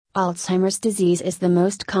Alzheimer's disease is the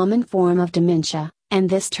most common form of dementia, and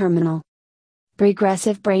this terminal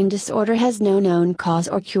progressive brain disorder has no known cause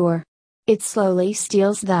or cure. It slowly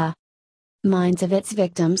steals the minds of its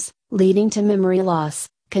victims, leading to memory loss,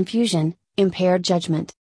 confusion, impaired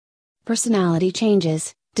judgment, personality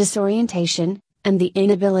changes, disorientation, and the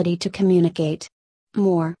inability to communicate.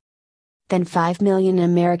 More than 5 million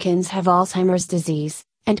Americans have Alzheimer's disease,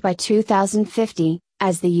 and by 2050,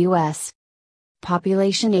 as the U.S.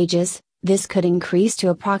 population ages, this could increase to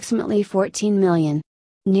approximately 14 million.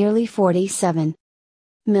 Nearly 47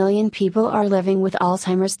 million people are living with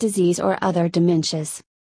Alzheimer's disease or other dementias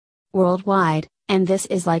worldwide, and this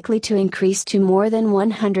is likely to increase to more than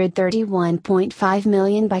 131.5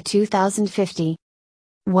 million by 2050.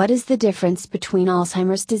 What is the difference between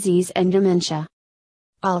Alzheimer's disease and dementia?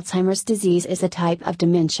 Alzheimer's disease is a type of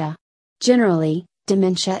dementia. Generally,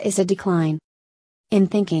 dementia is a decline in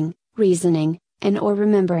thinking, reasoning, and/or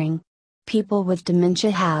remembering. People with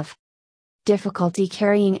dementia have difficulty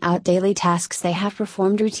carrying out daily tasks they have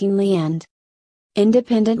performed routinely and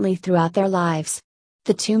independently throughout their lives.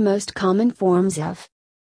 The two most common forms of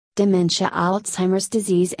dementia, Alzheimer's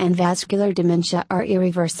disease and vascular dementia, are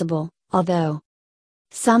irreversible, although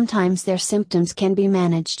sometimes their symptoms can be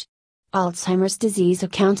managed. Alzheimer's disease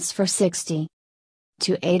accounts for 60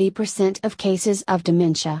 to 80% of cases of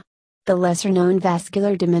dementia. The lesser-known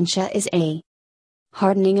vascular dementia is a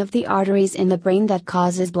hardening of the arteries in the brain that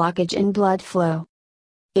causes blockage in blood flow.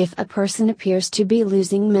 If a person appears to be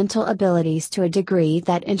losing mental abilities to a degree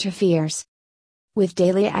that interferes with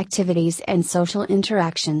daily activities and social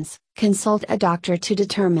interactions, consult a doctor to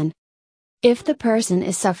determine if the person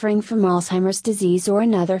is suffering from Alzheimer's disease or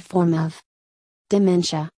another form of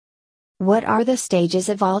dementia. What are the stages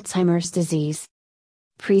of Alzheimer's disease?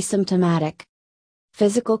 Pre-symptomatic.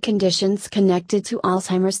 Physical conditions connected to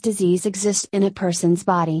Alzheimer's disease exist in a person's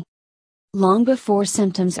body long before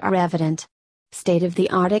symptoms are evident.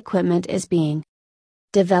 State-of-the-art equipment is being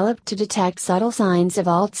developed to detect subtle signs of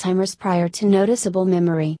Alzheimer's prior to noticeable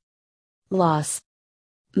memory loss.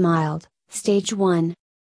 Mild, stage 1.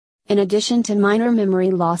 In addition to minor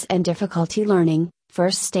memory loss and difficulty learning,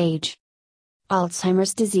 first stage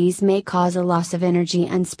Alzheimer's disease may cause a loss of energy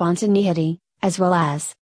and spontaneity, as well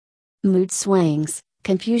as mood swings,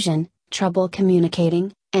 confusion, trouble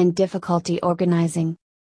communicating, and difficulty organizing.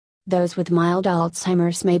 Those with mild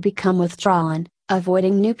Alzheimer's may become withdrawn,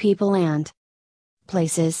 avoiding new people and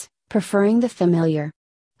places, preferring the familiar.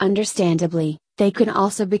 Understandably, they could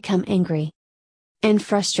also become angry and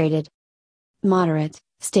frustrated. Moderate,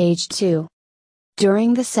 stage 2.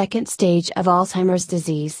 During the second stage of Alzheimer's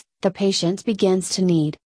disease, the patient begins to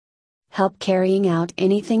need help carrying out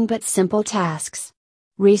anything but simple tasks.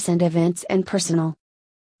 Recent events and personal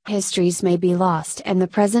histories may be lost and the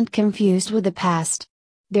present confused with the past.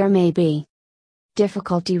 There may be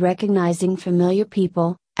difficulty recognizing familiar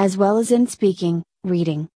people, as well as in speaking,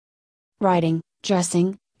 reading, writing,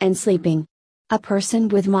 dressing, and sleeping. A person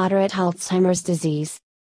with moderate Alzheimer's disease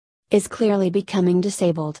is clearly becoming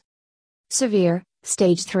disabled. Severe,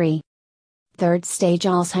 stage 3. Third stage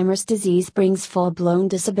Alzheimer's disease brings full-blown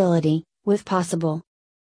disability, with possible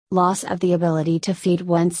loss of the ability to feed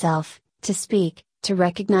oneself, to speak, to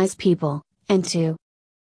recognize people, and to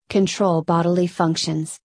control bodily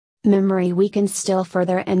functions. Memory weakens still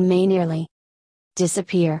further and may nearly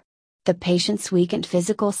disappear. The patient's weakened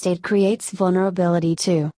physical state creates vulnerability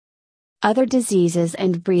to other diseases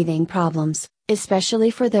and breathing problems,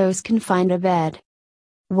 especially for those confined to bed.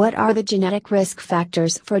 What are the genetic risk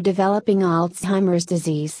factors for developing Alzheimer's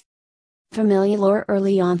disease? Familial or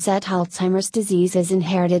early onset Alzheimer's disease is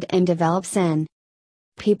inherited and develops in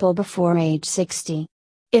people before age 60.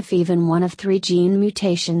 If even one of 3 gene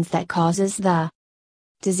mutations that causes the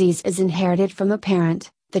disease is inherited from a parent,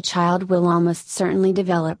 the child will almost certainly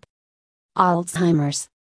develop Alzheimer's.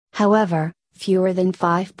 However, fewer than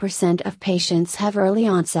 5% of patients have early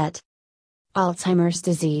onset Alzheimer's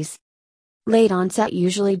disease. Late onset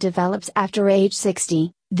usually develops after age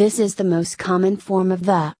 60. This is the most common form of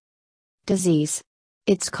the disease.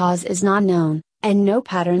 Its cause is not known, and no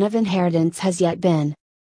pattern of inheritance has yet been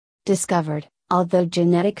discovered, although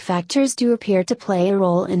genetic factors do appear to play a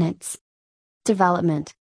role in its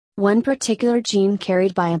development. One particular gene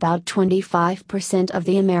carried by about 25% of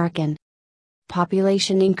the American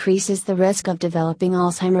population increases the risk of developing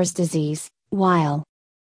Alzheimer's disease, while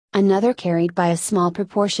another carried by a small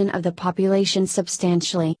proportion of the population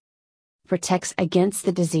substantially protects against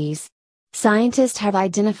the disease. Scientists have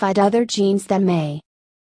identified other genes that may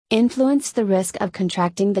influence the risk of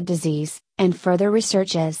contracting the disease, and further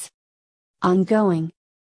research is ongoing.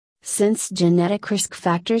 since genetic risk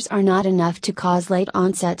factors are not enough to cause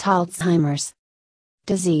late-onset Alzheimer's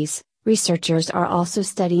disease. Researchers are also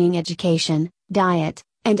studying education, diet,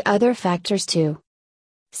 and other factors to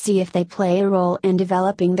see if they play a role in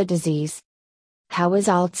developing the disease. How is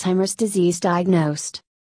Alzheimer's disease diagnosed?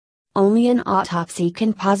 Only an autopsy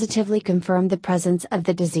can positively confirm the presence of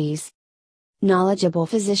the disease. Knowledgeable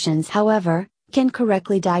physicians, however, can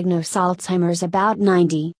correctly diagnose Alzheimer's about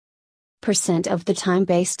 90% of the time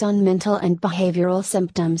based on mental and behavioral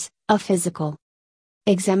symptoms, a physical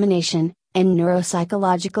examination, and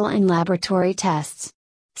neuropsychological and laboratory tests.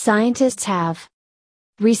 Scientists have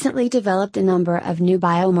recently developed a number of new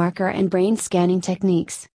biomarker and brain scanning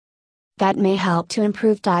techniques that may help to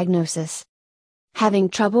improve diagnosis. Having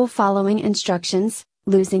trouble following instructions,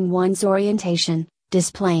 losing one's orientation,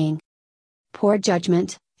 displaying poor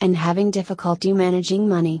judgment, and having difficulty managing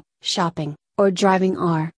money, shopping, or driving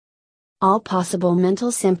are all possible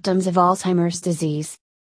mental symptoms of Alzheimer's disease.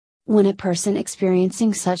 When a person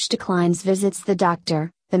experiencing such declines visits the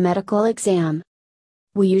doctor, the medical exam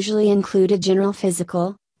will usually include a general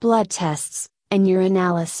physical, blood tests, and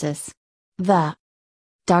urinalysis. The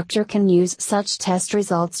doctor can use such test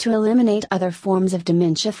results to eliminate other forms of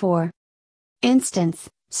dementia. For instance,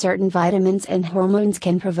 certain vitamins and hormones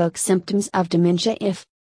can provoke symptoms of dementia if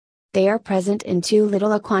they are present in too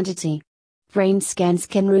little a quantity. Brain scans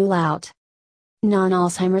can rule out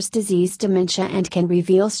non-Alzheimer's disease dementia and can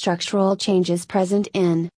reveal structural changes present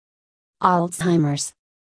in Alzheimer's.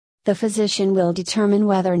 The physician will determine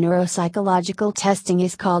whether neuropsychological testing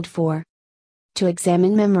is called for to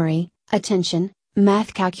examine memory, attention,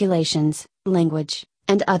 math calculations, language,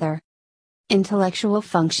 and other intellectual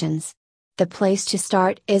functions. The place to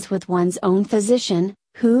start is with one's own physician,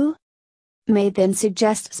 who may then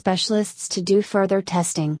suggest specialists to do further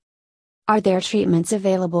testing. Are there treatments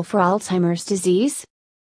available for Alzheimer's disease?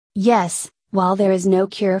 Yes, while there is no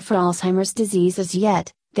cure for Alzheimer's disease as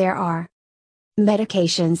yet, there are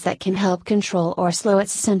medications that can help control or slow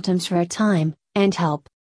its symptoms for a time, and help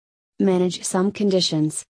manage some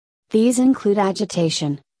conditions. These include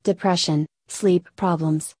agitation, depression, sleep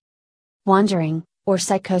problems, wandering, or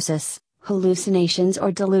psychosis, hallucinations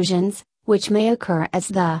or delusions, which may occur as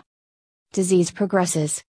the disease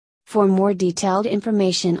progresses. For more detailed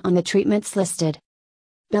information on the treatments listed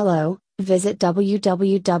below, visit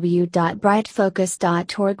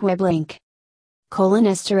www.brightfocus.org web link.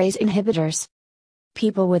 Cholinesterase inhibitors.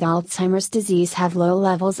 People with Alzheimer's disease have low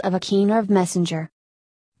levels of a key nerve messenger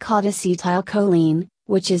called acetylcholine,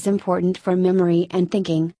 which is important for memory and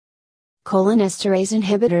thinking. Cholinesterase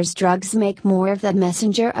inhibitors drugs make more of that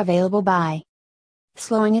messenger available by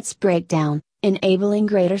slowing its breakdown, enabling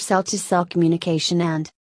greater cell-to-cell communication and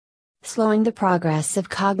slowing the progress of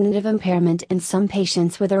cognitive impairment in some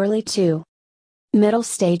patients with early to middle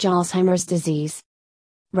stage Alzheimer's disease.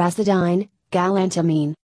 Razidine,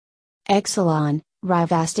 galantamine. Exelon,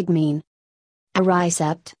 rivastigmine.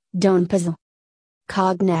 Aricept, donepezil.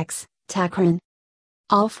 Cognex, tacrine.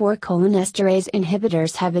 All 4 cholinesterase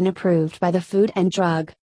inhibitors have been approved by the Food and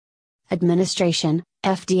Drug Administration,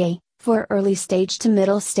 FDA, for early stage to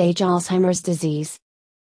middle stage Alzheimer's disease.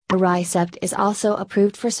 Aricept is also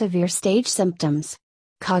approved for severe stage symptoms.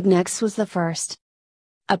 Cognex was the first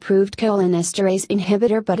approved cholinesterase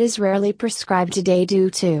inhibitor but is rarely prescribed today due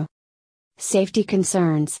to safety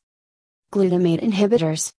concerns. Glutamate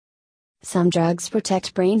inhibitors. Some drugs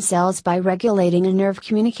protect brain cells by regulating a nerve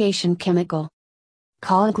communication chemical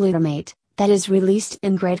called glutamate, that is released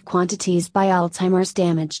in great quantities by Alzheimer's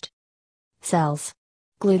damaged cells.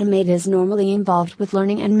 Glutamate is normally involved with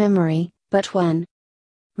learning and memory, but when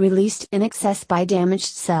released in excess by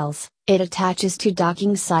damaged cells, it attaches to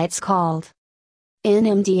docking sites called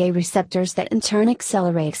NMDA receptors that in turn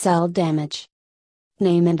accelerate cell damage.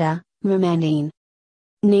 Namenda, memandine.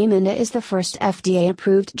 Namenda is the first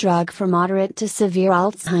FDA-approved drug for moderate to severe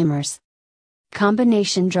Alzheimer's.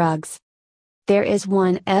 Combination drugs. There is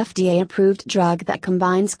one FDA-approved drug that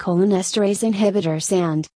combines cholinesterase inhibitors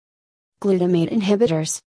and glutamate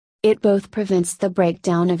inhibitors. It both prevents the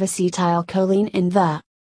breakdown of acetylcholine in the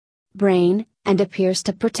brain, and appears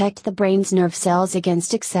to protect the brain's nerve cells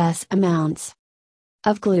against excess amounts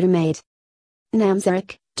of glutamate.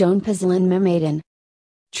 Namzaric, donepezil and memandine.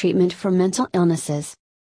 Treatment for mental illnesses.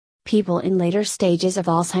 People in later stages of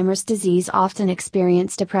Alzheimer's disease often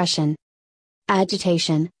experience depression,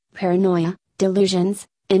 agitation, paranoia, delusions,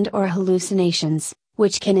 and/or hallucinations,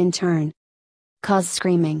 which can in turn cause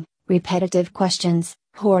screaming, repetitive questions,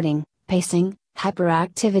 hoarding, pacing,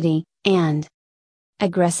 hyperactivity, and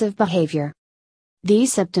aggressive behavior.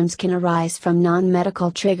 These symptoms can arise from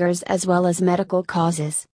non-medical triggers as well as medical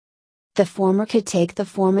causes. The former could take the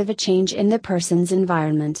form of a change in the person's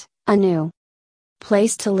environment, a new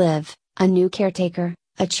place to live, a new caretaker,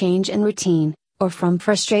 a change in routine, or from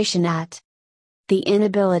frustration at the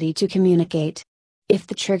inability to communicate. If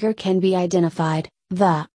the trigger can be identified,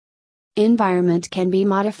 the environment can be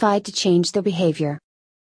modified to change the behavior.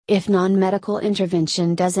 If non-medical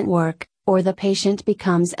intervention doesn't work, or the patient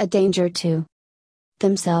becomes a danger to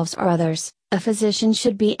themselves or others, a physician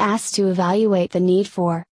should be asked to evaluate the need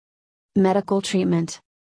for medical treatment.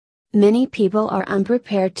 Many people are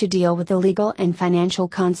unprepared to deal with the legal and financial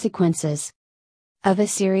consequences of a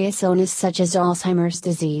serious illness such as Alzheimer's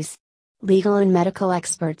disease. Legal and medical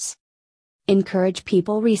experts encourage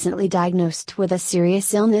people recently diagnosed with a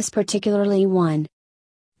serious illness, particularly one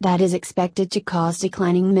that is expected to cause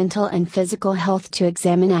declining mental and physical health, to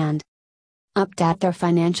examine and update their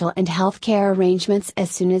financial and health care arrangements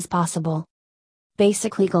as soon as possible.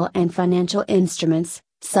 Basic legal and financial instruments,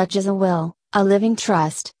 such as a will, a living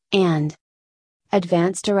trust, and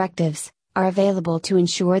advance directives, are available to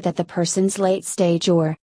ensure that the person's late stage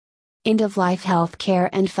or end-of-life health care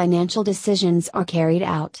and financial decisions are carried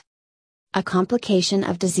out. A complication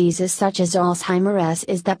of diseases such as Alzheimer's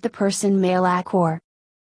is that the person may lack or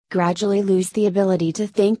gradually lose the ability to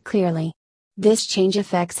think clearly. This change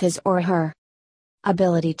affects his or her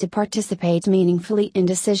ability to participate meaningfully in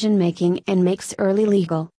decision making and makes early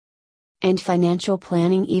legal and financial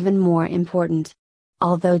planning even more important.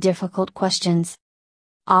 Although difficult questions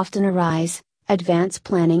often arise, advanced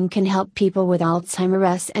planning can help people with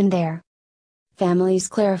Alzheimer's and their families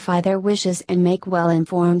clarify their wishes and make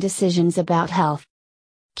well-informed decisions about health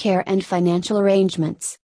care and financial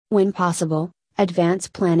arrangements. When possible,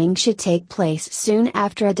 advanced planning should take place soon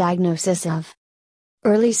after a diagnosis of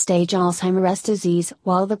early-stage Alzheimer's disease,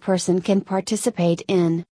 while the person can participate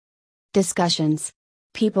in discussions.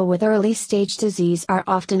 People with early-stage disease are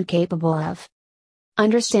often capable of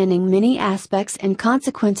understanding many aspects and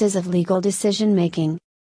consequences of legal decision-making.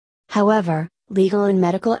 However, legal and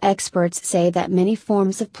medical experts say that many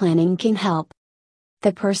forms of planning can help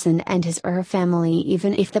the person and his or her family,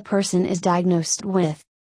 even if the person is diagnosed with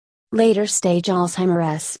later stage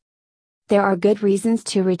Alzheimer's. There are good reasons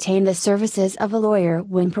to retain the services of a lawyer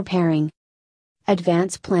when preparing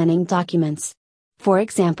advanced planning documents. For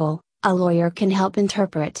example, a lawyer can help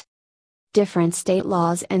interpret different state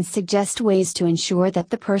laws and suggest ways to ensure that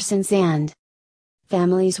the person's and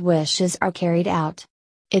family's wishes are carried out.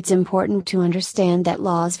 It's important to understand that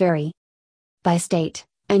laws vary by state,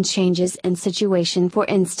 and changes in situation, for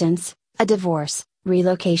instance, a divorce,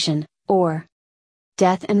 relocation, or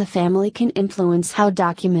death in the family, can influence how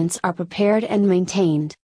documents are prepared and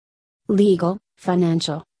maintained. Legal,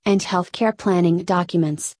 financial, and healthcare planning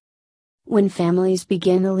documents. When families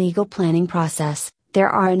begin the legal planning process, there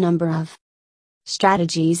are a number of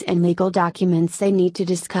strategies and legal documents they need to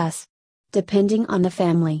discuss. Depending on the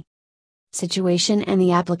family situation and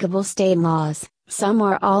the applicable state laws, some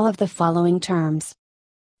or all of the following terms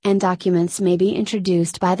and documents may be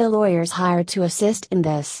introduced by the lawyers hired to assist in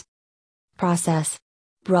this process.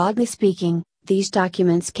 Broadly speaking, these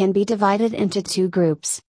documents can be divided into two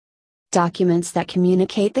groups. Documents that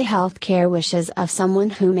communicate the health care wishes of someone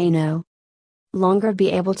who may no longer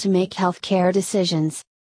be able to make health care decisions.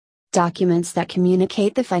 Documents that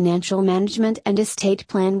communicate the financial management and estate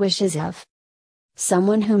plan wishes of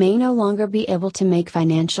someone who may no longer be able to make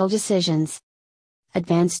financial decisions.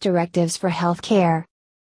 Advance directives for health care.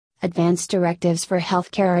 Advance directives for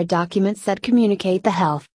health care are documents that communicate the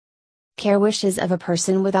health care wishes of a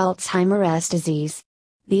person with Alzheimer's disease.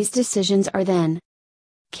 These decisions are then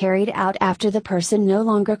carried out after the person no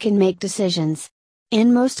longer can make decisions.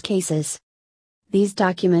 In most cases, these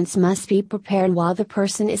documents must be prepared while the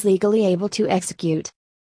person is legally able to execute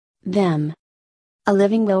them. A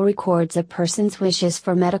living will records a person's wishes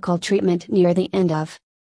for medical treatment near the end of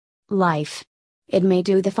life. It may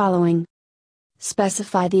do the following: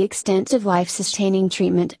 specify the extent of life-sustaining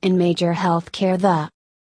treatment and major health care the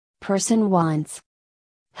person wants.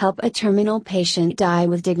 Help a terminal patient die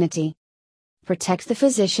with dignity. Protect the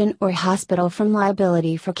physician or hospital from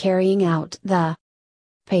liability for carrying out the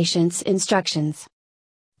patient's instructions.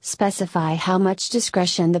 Specify how much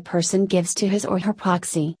discretion the person gives to his or her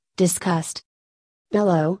proxy, discussed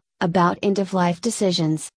below, about end-of-life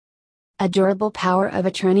decisions. A durable power of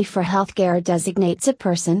attorney for healthcare designates a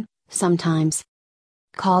person, sometimes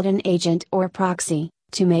called an agent or proxy,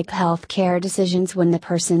 to make healthcare decisions when the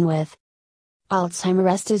person with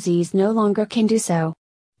Alzheimer's disease no longer can do so.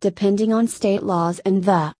 Depending on state laws and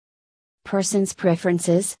the person's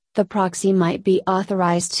preferences, the proxy might be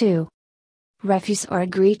authorized to refuse or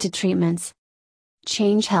agree to treatments,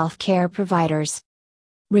 change healthcare providers,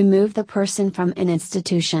 Remove the person from an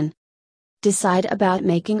institution. Decide about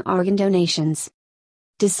making organ donations.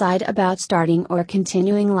 Decide about starting or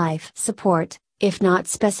continuing life support, if not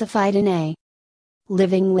specified in a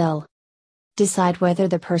living will. Decide whether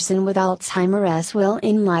the person with Alzheimer's will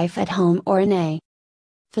in life at home or in a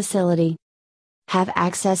facility. Have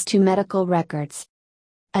access to medical records.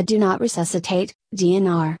 A do not resuscitate,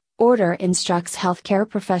 DNR, order instructs healthcare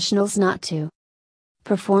professionals not to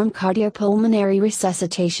perform cardiopulmonary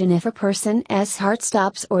resuscitation if a person's heart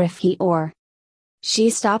stops or if he or she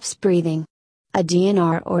stops breathing. A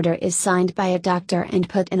DNR order is signed by a doctor and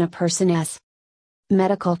put in a person's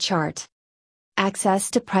medical chart. Access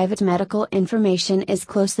to private medical information is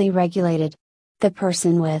closely regulated. The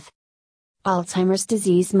person with Alzheimer's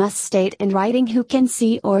disease must state in writing who can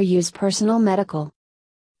see or use personal medical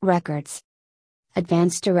records.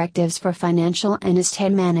 Advanced directives for financial and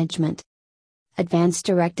estate management. Advanced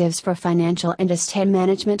directives for financial and estate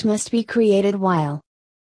management must be created while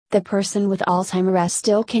the person with Alzheimer's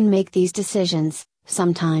still can make these decisions,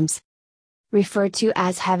 sometimes referred to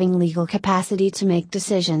as having legal capacity to make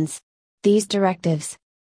decisions. These directives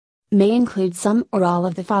may include some or all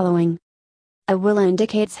of the following. A will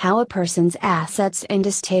indicates how a person's assets and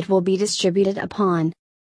estate will be distributed upon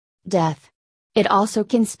death. It also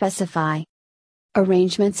can specify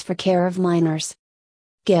arrangements for care of minors,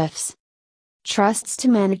 gifts, trusts to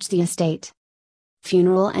manage the estate,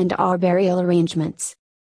 funeral and or burial arrangements.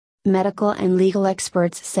 Medical and legal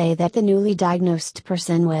experts say that the newly diagnosed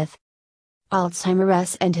person with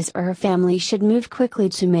Alzheimer's and his or her family should move quickly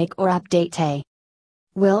to make or update a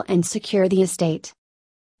will and secure the estate.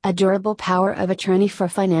 A durable power of attorney for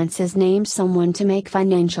finances names someone to make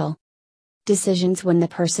financial decisions when the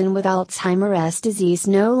person with Alzheimer's disease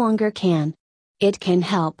no longer can. It can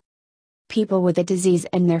help people with the disease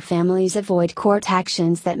and their families avoid court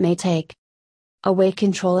actions that may take away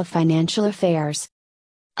control of financial affairs.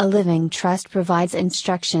 A living trust provides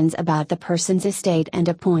instructions about the person's estate and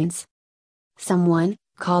appoints someone,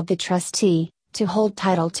 called the trustee, to hold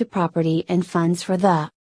title to property and funds for the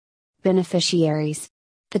beneficiaries.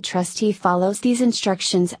 The trustee follows these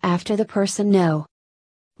instructions after the person no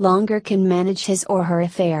longer can manage his or her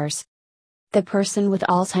affairs. The person with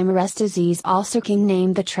Alzheimer's disease also can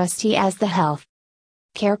name the trustee as the health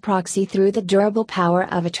care proxy through the durable power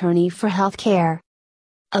of attorney for health care.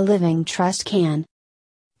 A living trust can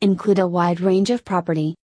include a wide range of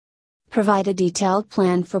property. Provide a detailed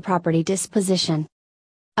plan for property disposition.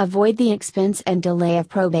 Avoid the expense and delay of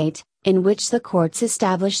probate, in which the courts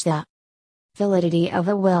establish the validity of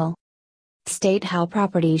a will. State how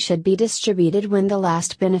property should be distributed when the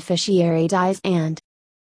last beneficiary dies and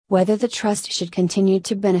whether the trust should continue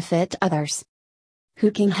to benefit others.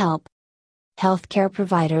 Who can help? Healthcare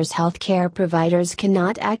providers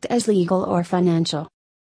cannot act as legal or financial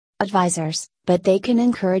advisors, but they can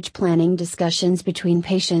encourage planning discussions between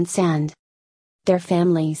patients and their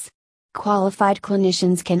families. Qualified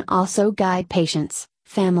clinicians can also guide patients,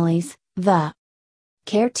 families, the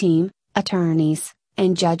care team, attorneys,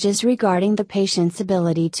 and judges regarding the patient's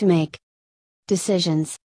ability to make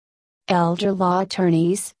decisions. Elder law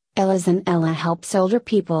attorneys, ELAs and ELA helps older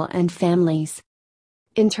people and families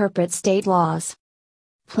interpret state laws,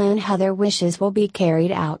 plan how their wishes will be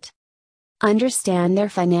carried out, understand their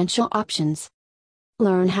financial options,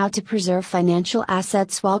 learn how to preserve financial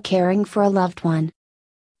assets while caring for a loved one.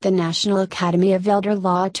 The National Academy of Elder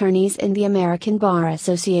Law Attorneys and the American Bar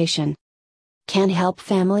Association can help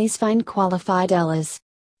families find qualified ELAs.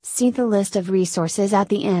 See the list of resources at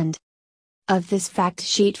the end of this fact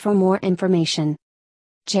sheet for more information.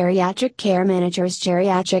 Geriatric care managers,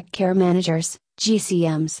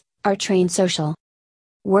 GCMs, are trained social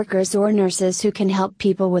workers or nurses who can help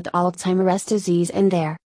people with Alzheimer's disease and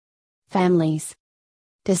their families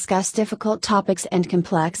discuss difficult topics and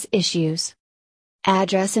complex issues,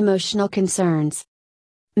 address emotional concerns,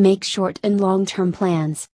 make short and long-term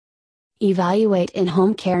plans, evaluate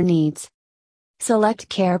in-home care needs, select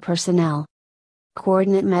care personnel,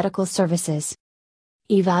 coordinate medical services,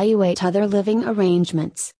 evaluate other living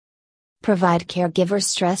arrangements, provide caregiver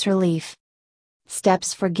stress relief,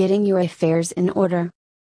 steps for getting your affairs in order.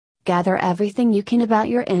 Gather everything you can about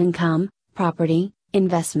your income, property,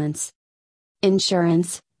 investments,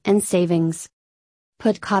 insurance, and savings.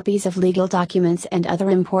 Put copies of legal documents and other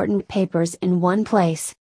important papers in one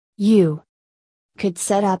place. You could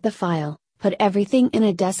set up a file, put everything in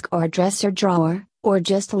a desk or dresser drawer, or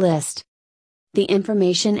just list the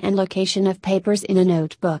information and location of papers in a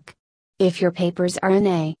notebook. If your papers are in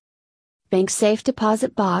a bank safe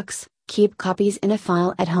deposit box, keep copies in a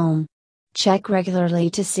file at home. Check regularly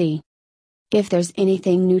to see if there's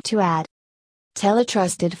anything new to add. Tell a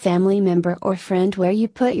trusted family member or friend where you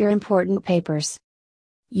put your important papers.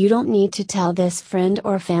 You don't need to tell this friend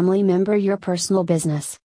or family member your personal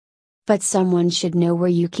business. But someone should know where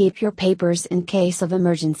you keep your papers in case of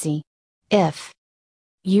emergency. If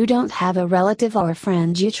you don't have a relative or a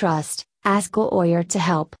friend you trust, ask a lawyer to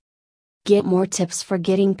help. Get more tips for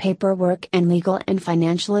getting paperwork and legal and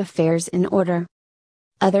financial affairs in order.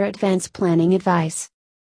 Other advanced planning advice.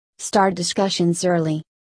 Start discussions early.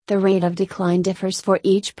 The rate of decline differs for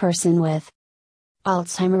each person with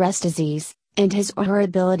Alzheimer's disease, and his or her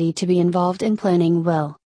ability to be involved in planning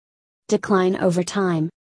will decline over time.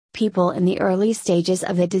 People in the early stages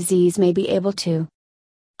of the disease may be able to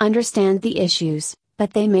understand the issues,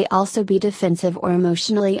 but they may also be defensive or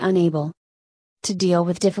emotionally unable to deal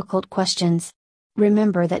with difficult questions.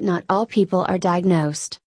 Remember that not all people are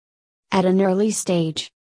diagnosed at an early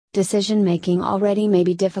stage. Decision making already may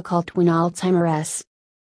be difficult when Alzheimer's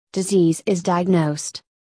disease is diagnosed.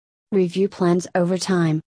 Review plans over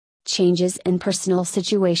time. Changes in personal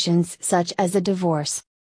situations such as a divorce,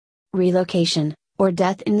 relocation, or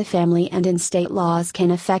death in the family and in state laws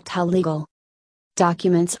can affect how legal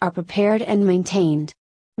documents are prepared and maintained.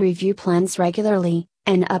 Review plans regularly,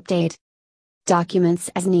 and update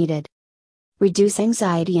documents as needed. Reduce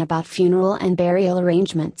anxiety about funeral and burial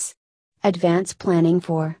arrangements. Advance planning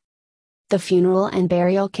for the funeral and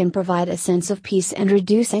burial can provide a sense of peace and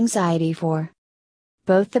reduce anxiety for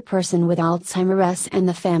both the person with Alzheimer's and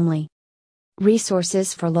the family.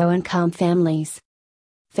 Resources for low-income families.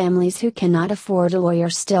 Families who cannot afford a lawyer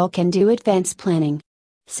still can do advanced planning.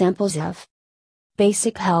 Samples of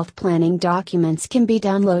basic health planning documents can be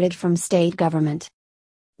downloaded from state government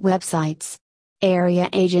websites. Area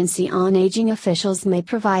Agency on Aging officials may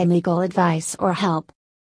provide legal advice or help.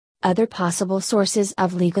 Other possible sources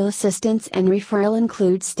of legal assistance and referral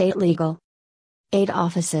include state legal aid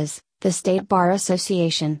offices, the State Bar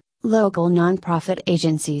Association, local nonprofit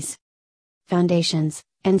agencies, foundations,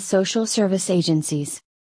 and social service agencies.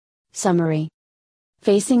 Summary.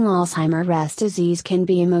 Facing Alzheimer's disease can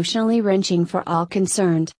be emotionally wrenching for all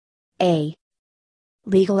concerned. A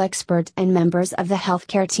legal expert and members of the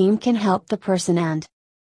healthcare team can help the person and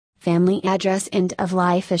family address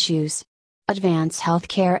end-of-life issues. Advance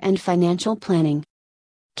healthcare and financial planning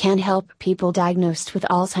can help people diagnosed with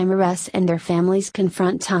Alzheimer's and their families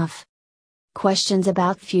confront tough questions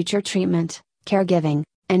about future treatment, caregiving,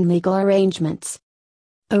 and legal arrangements.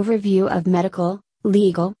 Overview of medical,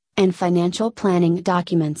 legal, and financial planning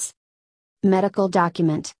documents. Medical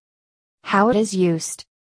document. How it is used.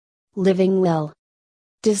 Living will.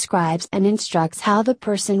 Describes and instructs how the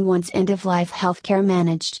person wants end-of-life healthcare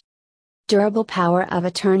managed. Durable power of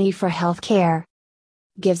attorney for healthcare.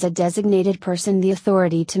 Gives a designated person the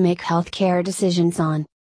authority to make healthcare decisions on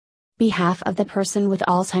behalf of the person with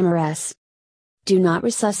Alzheimer's. Do not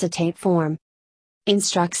resuscitate form.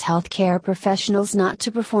 Instructs healthcare professionals not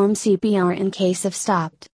to perform CPR in case of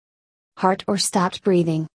stopped heart or stopped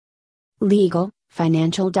breathing. Legal,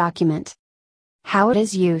 financial document. How it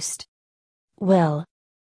is used. Will.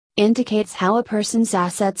 Indicates how a person's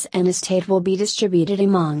assets and estate will be distributed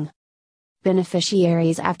among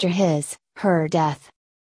beneficiaries after his, her death.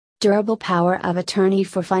 Durable power of attorney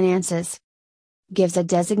for finances. Gives a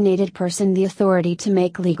designated person the authority to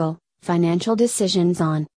make legal, financial decisions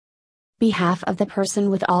on behalf of the person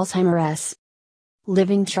with Alzheimer's.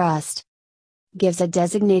 Living trust. Gives a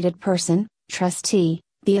designated person, trustee,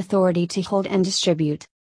 the authority to hold and distribute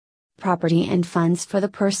property and funds for the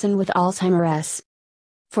person with Alzheimer's.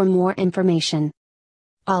 For more information.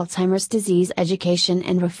 Alzheimer's Disease Education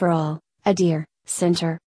and Referral, Adair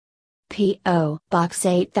Center. P.O. Box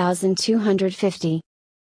 8250.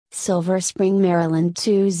 Silver Spring, Maryland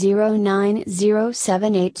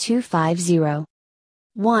 209078250.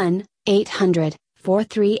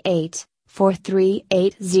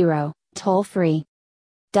 1-800-438-4380, toll free.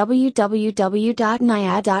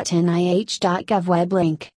 www.nia.nih.gov web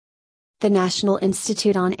link. The National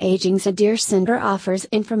Institute on Aging's Adair Center offers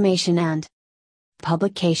information and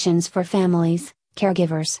publications for families,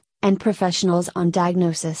 caregivers, and professionals on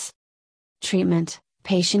diagnosis, treatment,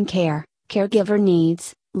 patient care, caregiver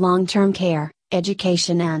needs, long-term care,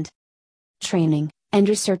 education and training, and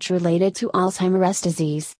research related to Alzheimer's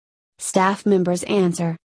disease. Staff members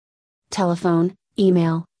answer telephone,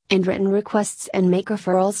 email, and written requests and make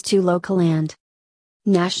referrals to local and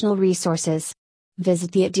national resources.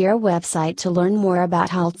 Visit the Adair website to learn more about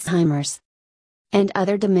Alzheimer's and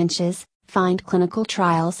other dementias, find clinical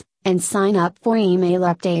trials, and sign up for email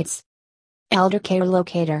updates. Elder Care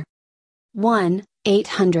Locator.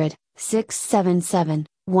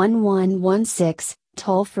 1-800-677-1116,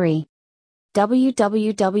 toll free.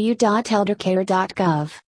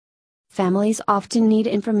 www.eldercare.gov. Families often need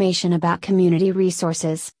information about community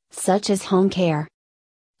resources, such as home care,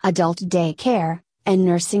 adult daycare, and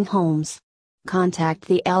nursing homes. Contact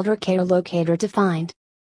the Elder Care Locator to find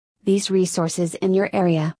these resources in your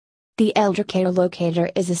area. The Elder Care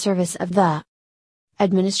Locator is a service of the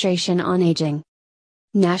Administration on Aging,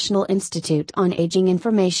 National Institute on Aging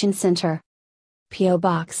Information Center. P.O.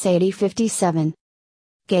 Box 8057.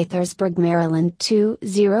 Gaithersburg, Maryland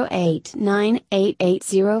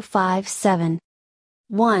 208988057.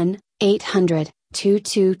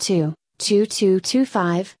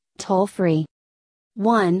 1-800-222-2225, toll free.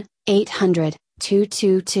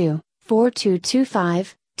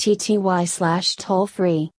 1-800-222-4225, TTY/toll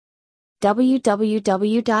free.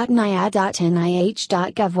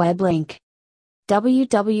 www.nia.nih.gov web link.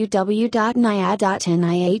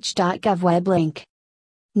 www.nia.nih.gov web link.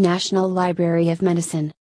 National Library of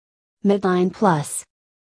Medicine. Midline Plus.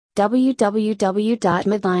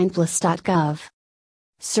 www.midlineplus.gov.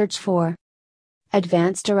 Search for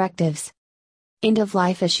Advanced Directives. End of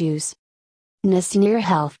Life Issues. Senior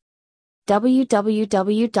Health.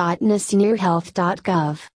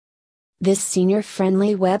 www.seniorhealth.gov. This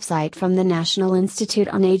senior-friendly website from the National Institute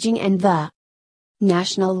on Aging and the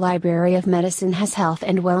National Library of Medicine has health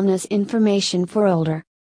and wellness information for older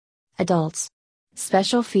adults.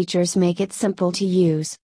 Special features make it simple to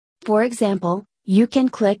use. For example, you can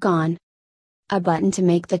click on a button to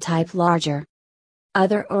make the type larger.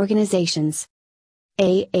 Other organizations.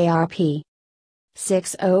 AARP.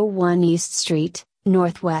 601 East Street,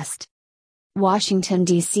 Northwest, Washington,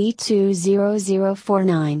 D.C.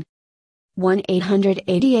 20049.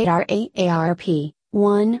 1-888-RAARP,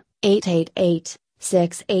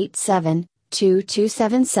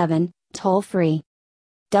 1-888-687-2277, toll free.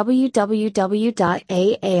 www.aarp.org.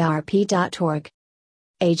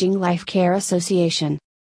 Aging Life Care Association.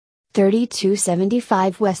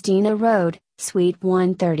 3275 Westina Road, Suite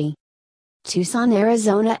 130. Tucson,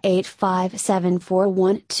 Arizona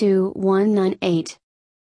 857412198.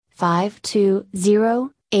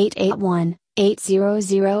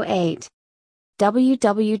 520-881-8008.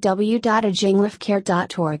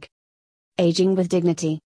 www.aginglifecare.org. Aging with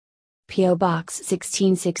Dignity. P.O. Box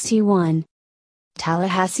 1661.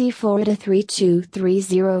 Tallahassee, Florida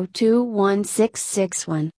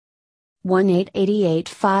 323021661.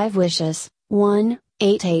 1-888-5 Wishes,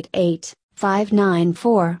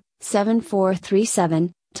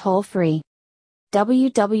 1-888-594-7437, toll free.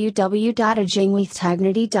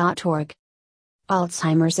 www.agingwithdignity.org.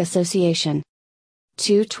 Alzheimer's Association.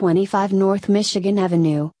 225 North Michigan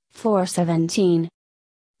Avenue, floor 17.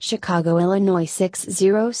 Chicago, Illinois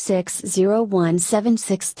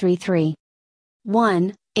 606017633.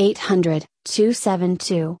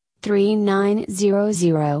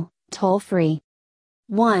 1-800-272-3900, toll free.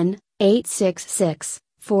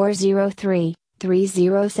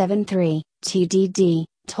 1-866-403-3073, TDD,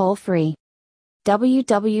 toll free.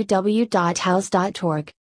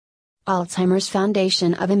 www.house.org. Alzheimer's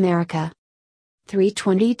Foundation of America.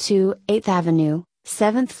 322 8th Avenue,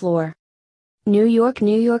 7th floor. New York,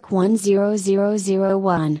 New York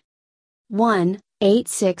 10001.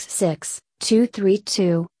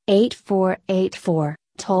 1-866-232-8484,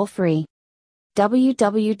 toll free.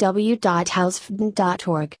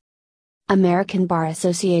 www.housefd.org. American Bar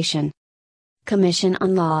Association. Commission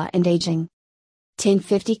on Law and Aging.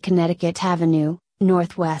 1050 Connecticut Avenue,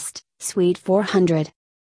 Northwest, Suite 400.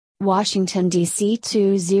 Washington, D.C.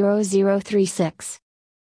 20036.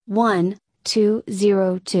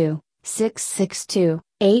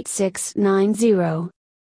 1-202-662-8690.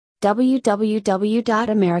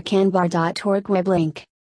 www.americanbar.org web link.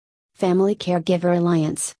 Family Caregiver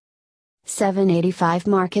Alliance. 785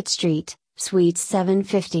 Market Street, Suite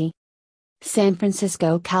 750. San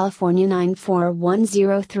Francisco, California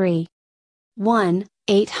 94103.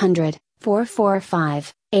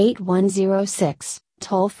 1-800-445-8106,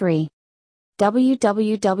 toll free.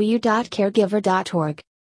 www.caregiver.org.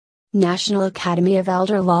 National Academy of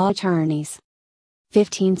Elder Law Attorneys.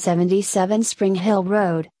 1577 Spring Hill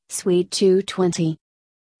Road, Suite 220.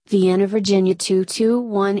 Vienna, Virginia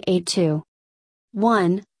 22182.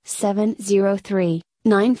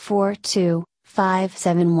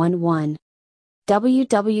 1-703-942-5711.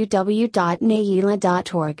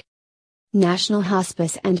 www.naila.org. National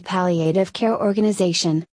Hospice and Palliative Care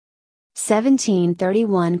Organization.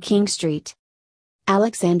 1731 King Street,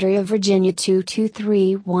 Alexandria, Virginia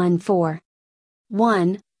 22314.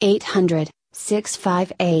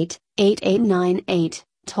 1-800-658-8898,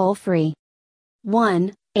 toll free.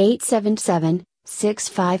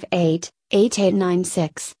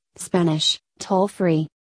 1-877-658-8896, Spanish, toll free.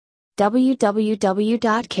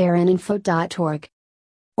 www.careninfo.org.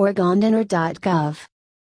 Oregondonor.gov.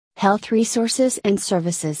 Health Resources and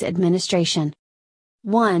Services Administration.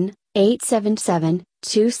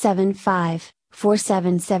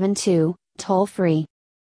 1-877-275-4772, toll free.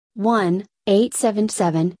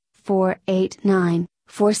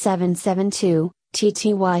 1-877-489-4772,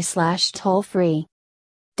 TTY/toll free.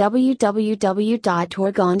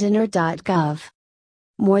 www.oregondonor.gov.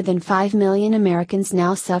 More than 5 million Americans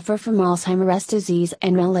now suffer from Alzheimer's disease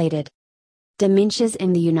and related dementias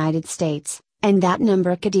in the United States, and that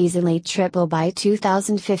number could easily triple by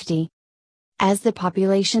 2050. As the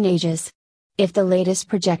population ages, if the latest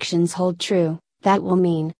projections hold true, that will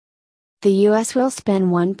mean the U.S. will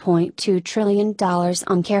spend $1.2 trillion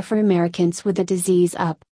on care for Americans with the disease,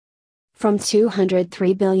 up from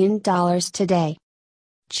 $203 billion today.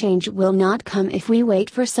 Change will not come if we wait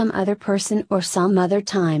for some other person or some other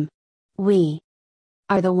time. We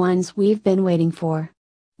are the ones we've been waiting for.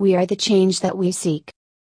 We are the change that we seek.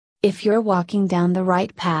 If you're walking down the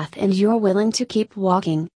right path and you're willing to keep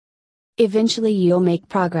walking, eventually you'll make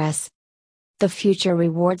progress. The future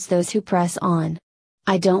rewards those who press on.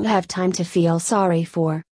 I don't have time to feel sorry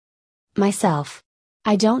for myself.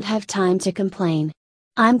 I don't have time to complain.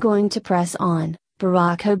 I'm going to press on.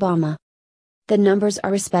 Barack Obama. The numbers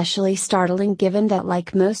are especially startling given that,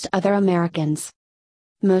 like most other Americans,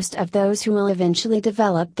 most of those who will eventually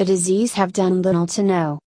develop the disease have done little to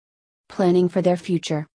no planning for their future.